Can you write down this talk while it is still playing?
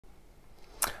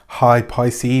Hi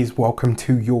Pisces, welcome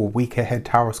to your week ahead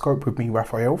tarot with me,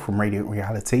 Raphael from Radiant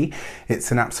Reality.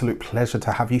 It's an absolute pleasure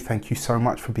to have you. Thank you so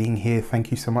much for being here. Thank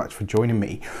you so much for joining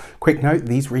me. Quick note,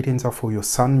 these readings are for your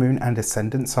sun, moon and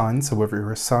ascendant signs. So whether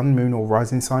you're a sun, moon or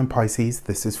rising sign Pisces,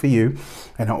 this is for you.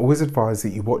 And I always advise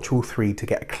that you watch all three to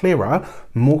get a clearer,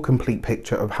 more complete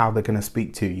picture of how they're going to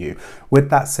speak to you. With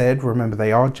that said, remember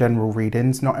they are general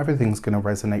readings. Not everything's going to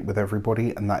resonate with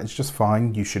everybody, and that is just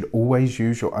fine. You should always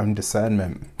use your own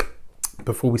discernment.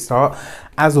 Before we start,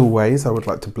 as always, I would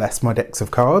like to bless my decks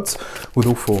of cards with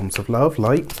all forms of love,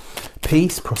 light,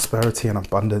 peace, prosperity and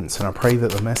abundance. And I pray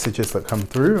that the messages that come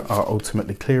through are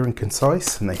ultimately clear and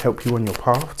concise, and they help you on your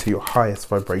path to your highest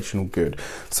vibrational good.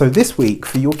 So this week,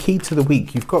 for your key to the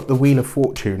week, you've got the Wheel of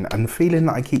Fortune, and the feeling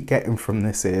that I keep getting from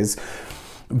this is,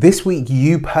 this week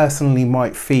you personally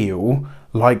might feel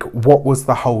like, what was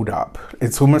the hold up?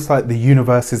 It's almost like the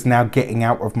universe is now getting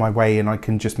out of my way and I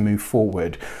can just move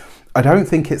forward. I don't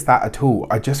think it's that at all.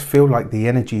 I just feel like the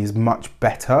energy is much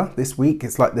better this week.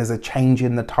 It's like there's a change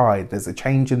in the tide, there's a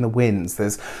change in the winds,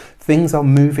 things are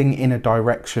moving in a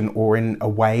direction or in a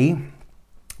way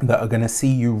that are going to see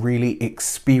you really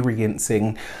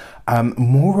experiencing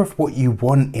more of what you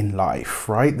want in life,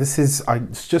 right?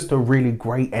 It's just a really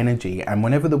great energy, and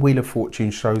whenever the Wheel of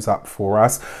Fortune shows up for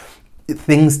us,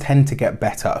 things tend to get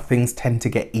better, things tend to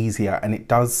get easier, and it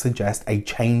does suggest a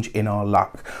change in our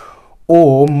luck.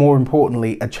 Or more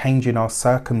importantly, a change in our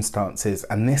circumstances.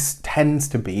 And this tends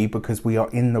to be because we are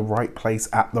in the right place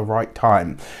at the right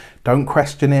time. Don't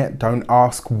question it. Don't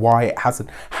ask why it hasn't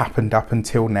happened up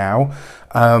until now.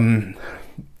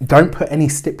 Don't put any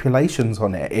stipulations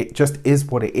on it. It just is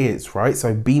what it is, right?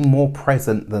 So be more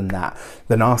present than that,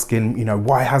 than asking, you know,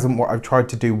 why hasn't what I've tried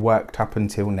to do worked up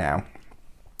until now?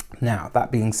 Now,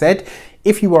 that being said,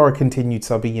 if you are a continued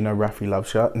subby, you know Rafi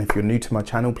loves you. And if you're new to my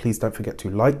channel, please don't forget to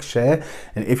like, share.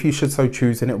 And if you should so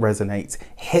choose and it resonates,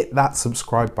 hit that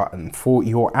subscribe button. For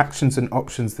your actions and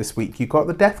options this week, you got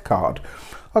the Death card.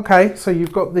 Okay, so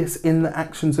you've got this in the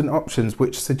actions and options,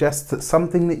 which suggests that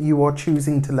something that you are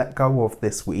choosing to let go of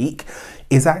this week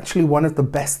is actually one of the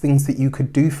best things that you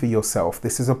could do for yourself.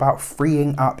 This is about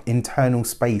freeing up internal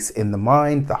space in the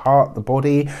mind, the heart, the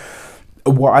body.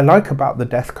 What I like about the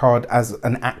Death card as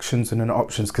an actions and an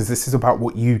options, because this is about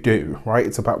what you do, right?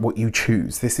 It's about what you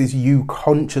choose. This is you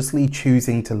consciously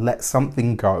choosing to let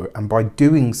something go. And by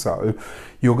doing so,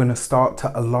 you're going to start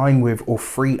to align with or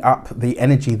free up the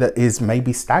energy that is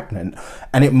maybe stagnant.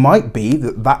 And it might be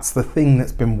that that's the thing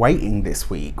that's been waiting this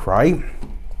week, right?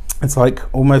 It's like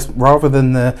almost, rather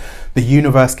than the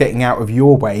universe getting out of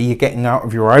your way, you're getting out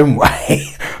of your own way.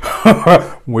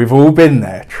 We've all been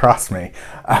there, trust me.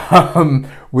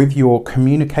 With your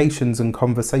communications and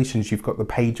conversations, you've got the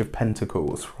Page of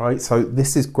Pentacles, right? So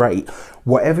this is great.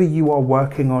 Whatever you are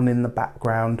working on in the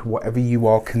background, whatever you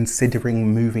are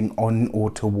considering moving on or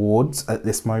towards at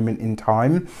this moment in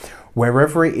time,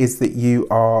 wherever it is that you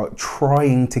are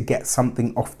trying to get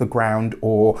something off the ground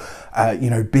or, you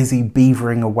know, busy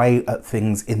beavering away at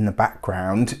things in the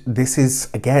background, this is,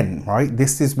 again, right,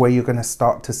 this is where you're going to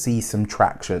start to see some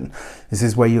traction. This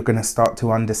is where you're going to start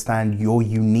to understand your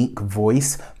unique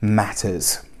voice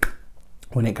matters.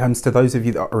 When it comes to those of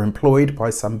you that are employed by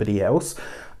somebody else,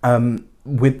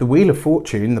 with the Wheel of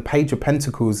Fortune, the Page of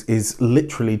Pentacles is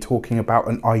literally talking about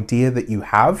an idea that you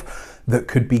have that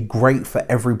could be great for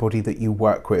everybody that you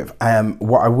work with.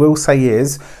 What I will say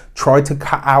is, try to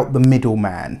cut out the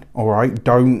middleman, all right?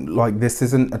 This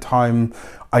isn't a time,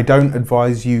 I don't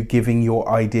advise you giving your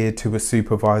idea to a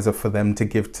supervisor for them to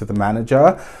give to the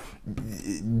manager.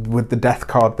 With the Death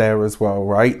card there as well,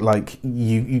 right? Like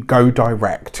you go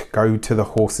direct, go to the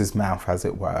horse's mouth, as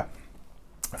it were.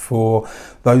 For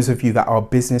those of you that are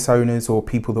business owners or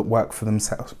people that work for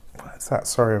themselves, what's that?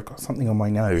 Sorry, I've got something on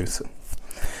my nose.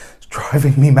 It's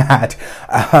driving me mad.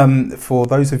 For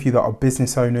those of you that are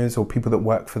business owners or people that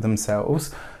work for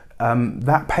themselves,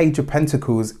 that Page of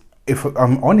Pentacles, if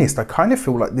I'm honest, I kind of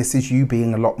feel like this is you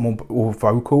being a lot more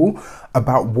vocal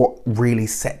about what really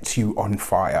sets you on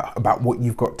fire, about what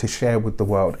you've got to share with the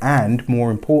world, and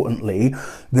more importantly,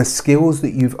 the skills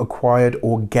that you've acquired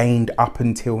or gained up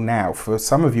until now. For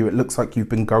some of you, it looks like you've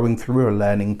been going through a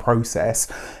learning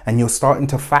process and you're starting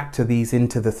to factor these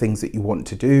into the things that you want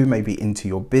to do, maybe into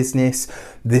your business.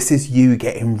 This is you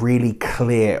getting really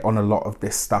clear on a lot of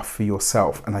this stuff for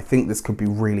yourself. And I think this could be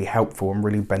really helpful and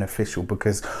really beneficial,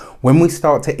 because when we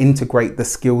start to integrate the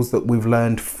skills that we've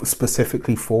learned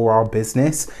specifically for our business,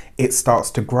 it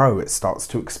starts to grow, it starts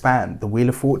to expand. The Wheel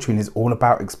of Fortune is all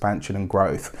about expansion and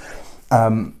growth.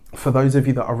 For those of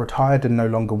you that are retired and no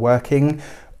longer working,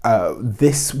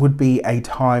 this would be a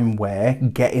time where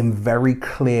getting very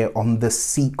clear on the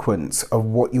sequence of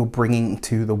what you're bringing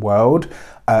to the world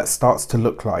starts to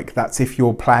look like. That's if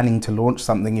you're planning to launch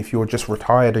something. If you're just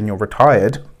retired and you're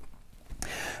retired,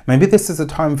 maybe this is a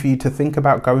time for you to think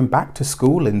about going back to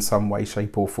school in some way,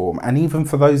 shape or form. And even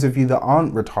for those of you that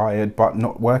aren't retired but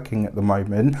not working at the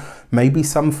moment, maybe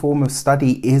some form of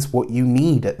study is what you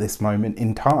need at this moment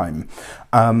in time.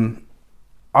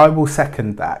 I will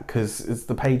second that, because it's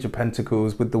the Page of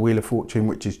Pentacles with the Wheel of Fortune,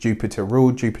 which is Jupiter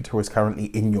ruled. Jupiter is currently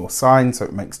in your sign, so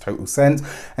it makes total sense.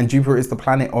 And Jupiter is the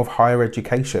planet of higher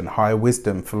education, higher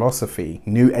wisdom, philosophy,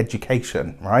 new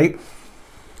education, right?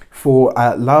 For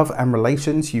love and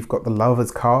relations, you've got the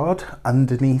Lovers card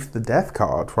underneath the Death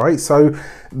card, right? So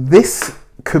this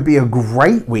could be a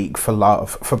great week for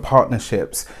love, for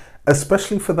partnerships,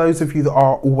 especially for those of you that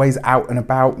are always out and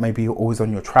about. Maybe you're always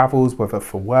on your travels, whether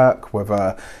for work,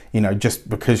 whether, you know, just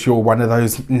because you're one of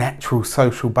those natural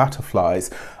social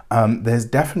butterflies. There's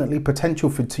definitely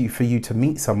potential for you to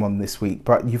meet someone this week,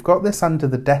 but you've got this under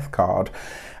the Death card.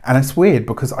 And it's weird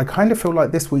because I kind of feel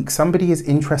like this week somebody is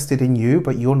interested in you,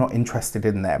 but you're not interested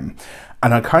in them.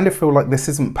 And I kind of feel like this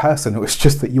isn't personal. It's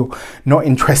just that you're not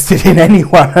interested in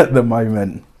anyone at the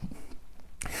moment.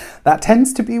 That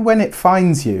tends to be when it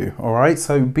finds you, all right?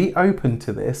 So be open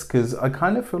to this, because I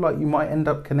kind of feel like you might end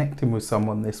up connecting with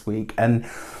someone this week, and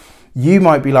you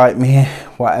might be like, meh,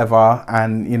 whatever,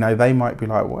 and, you know, they might be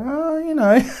like, well, you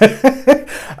know.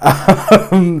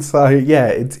 So yeah,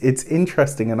 it's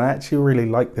interesting, and I actually really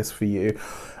like this for you.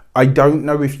 I don't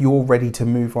know if you're ready to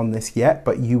move on this yet,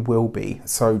 but you will be.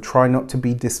 So try not to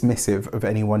be dismissive of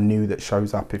anyone new that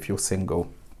shows up if you're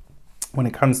single. When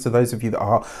it comes to those of you that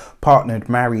are partnered,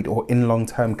 married, or in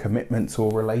long-term commitments or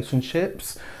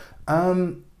relationships,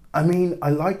 I mean, I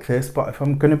like this, but if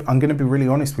I'm gonna be really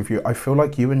honest with you, I feel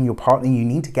like you and your partner, you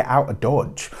need to get out of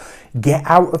Dodge. Get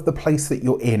out of the place that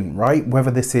you're in, right?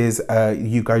 Whether this is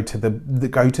you go to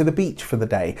the beach for the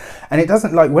day. And it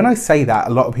doesn't, like, when I say that, a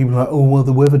lot of people are like, oh, well,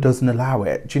 the weather doesn't allow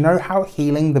it. Do you know how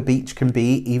healing the beach can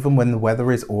be even when the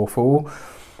weather is awful?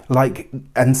 Like,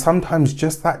 and sometimes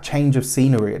just that change of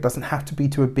scenery, it doesn't have to be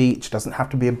to a beach, doesn't have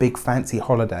to be a big fancy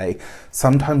holiday.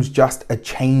 Sometimes just a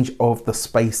change of the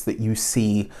space that you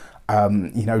see,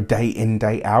 you know, day in,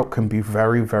 day out, can be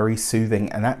very, very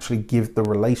soothing and actually give the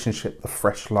relationship the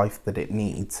fresh life that it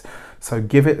needs. So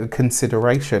give it a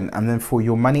consideration. And then for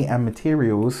your money and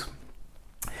materials,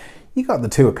 you got the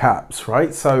Two of Cups,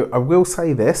 right? So I will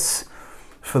say this.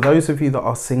 For those of you that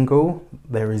are single,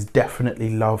 there is definitely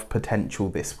love potential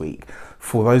this week.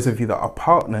 For those of you that are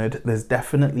partnered, there's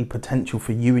definitely potential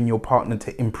for you and your partner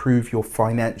to improve your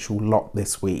financial lot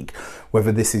this week.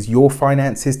 Whether this is your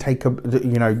finances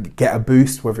get a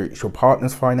boost, whether it's your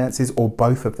partner's finances, or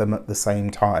both of them at the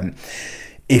same time.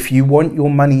 If you want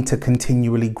your money to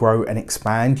continually grow and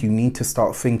expand, you need to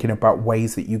start thinking about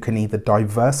ways that you can either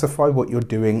diversify what you're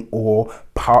doing or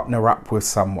partner up with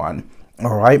someone.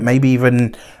 All right, maybe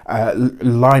even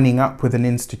lining up with an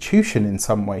institution in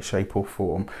some way, shape or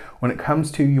form. When it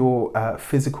comes to your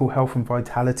physical health and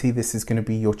vitality, this is going to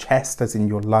be your chest, as in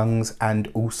your lungs,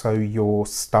 and also your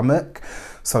stomach.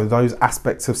 So those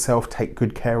aspects of self, take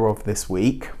good care of this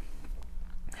week.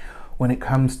 When it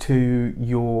comes to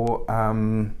your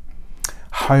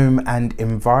home and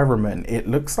environment, it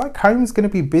looks like home's going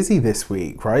to be busy this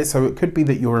week, right? So it could be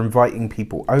that you're inviting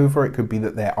people over, it could be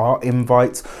that there are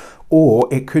invites,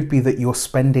 or it could be that you're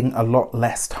spending a lot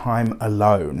less time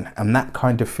alone, and that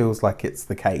kind of feels like it's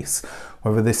the case.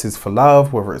 Whether this is for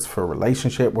love, whether it's for a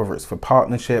relationship, whether it's for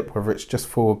partnership, whether it's just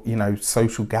for, you know,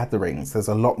 social gatherings, there's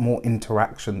a lot more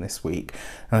interaction this week,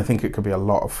 and I think it could be a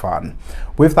lot of fun.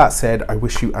 With that said, I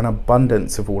wish you an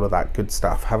abundance of all of that good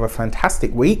stuff. Have a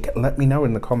fantastic week. Let me know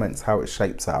in the comments how it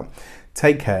shapes up.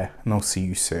 Take care, and I'll see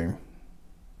you soon.